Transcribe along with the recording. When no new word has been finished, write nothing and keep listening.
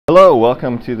Hello,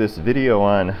 welcome to this video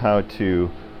on how to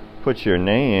put your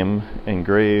name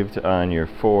engraved on your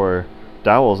 4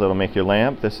 dowels that'll make your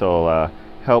lamp. This will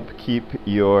help keep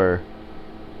your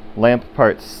lamp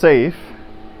parts safe.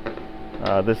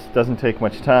 This doesn't take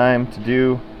much time to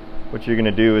do. What you're going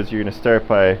to do is you're going to start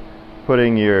by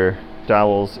putting your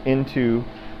dowels into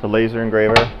the laser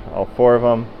engraver, all 4 of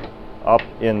them, up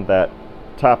in that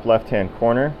top left hand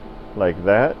corner like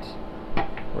that,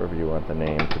 wherever you want the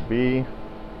name to be.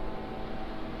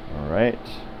 Alright,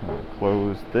 I'll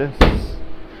close this.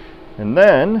 And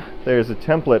then there's a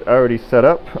template already set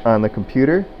up on the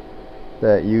computer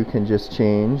that you can just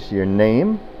change your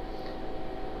name.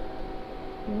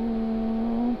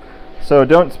 So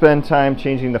don't spend time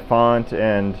changing the font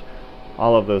and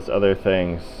all of those other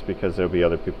things because there'll be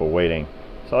other people waiting.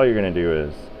 So all you're going to do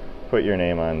is put your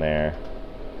name on there.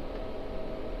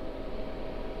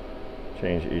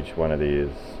 Change each one of these.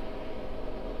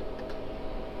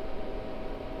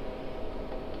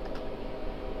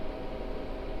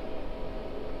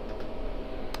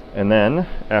 And then,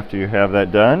 after you have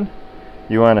that done,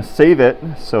 you want to save it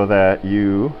so that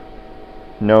you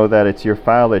know that it's your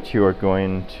file that you are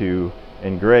going to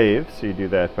engrave. So you do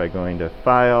that by going to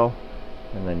File,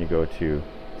 and then you go to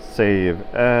Save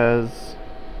As.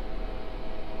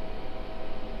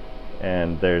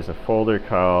 And there's a folder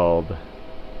called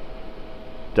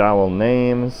Dowel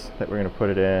Names that we're going to put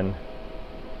it in.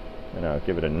 And I'll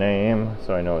give it a name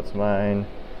so I know it's mine.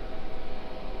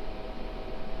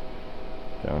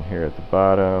 Down here at the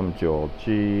bottom, Joel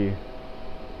G.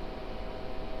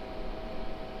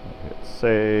 I'll hit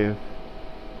save.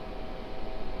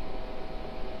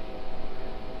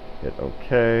 Hit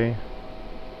OK.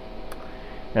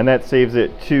 And that saves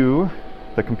it to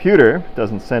the computer.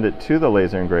 Doesn't send it to the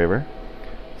laser engraver.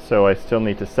 So I still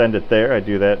need to send it there. I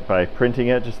do that by printing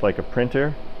it just like a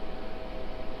printer.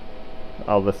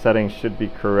 All the settings should be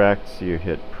correct. So you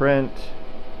hit print.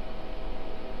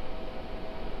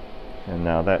 And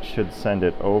now that should send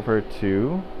it over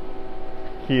to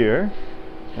here.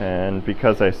 And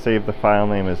because I saved the file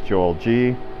name as Joel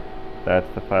G, that's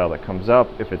the file that comes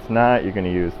up. If it's not, you're going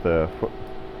to use the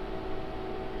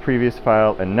previous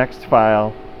file and next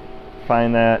file.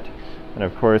 Find that. And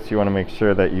of course, you want to make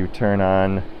sure that you turn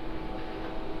on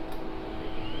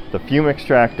the fume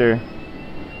extractor.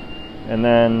 And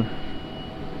then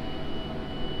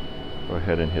go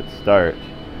ahead and hit start.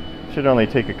 Should only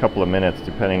take a couple of minutes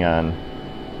depending on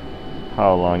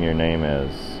how long your name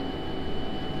is.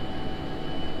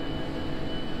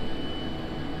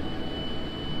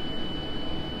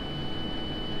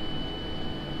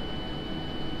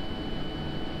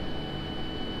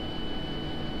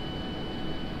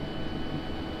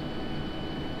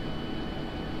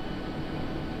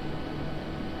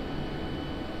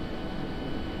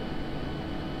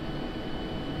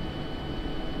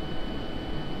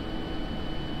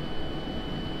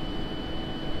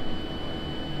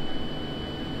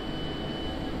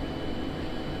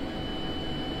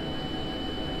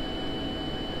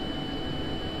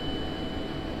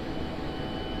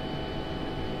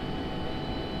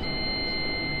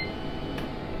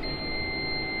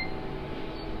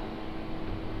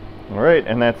 Alright,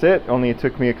 and that's it. Only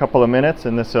took me a couple of minutes,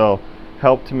 and this will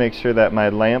help to make sure that my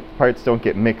lamp parts don't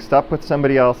get mixed up with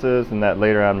somebody else's and that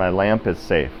later on my lamp is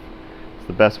safe. It's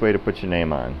the best way to put your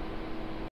name on.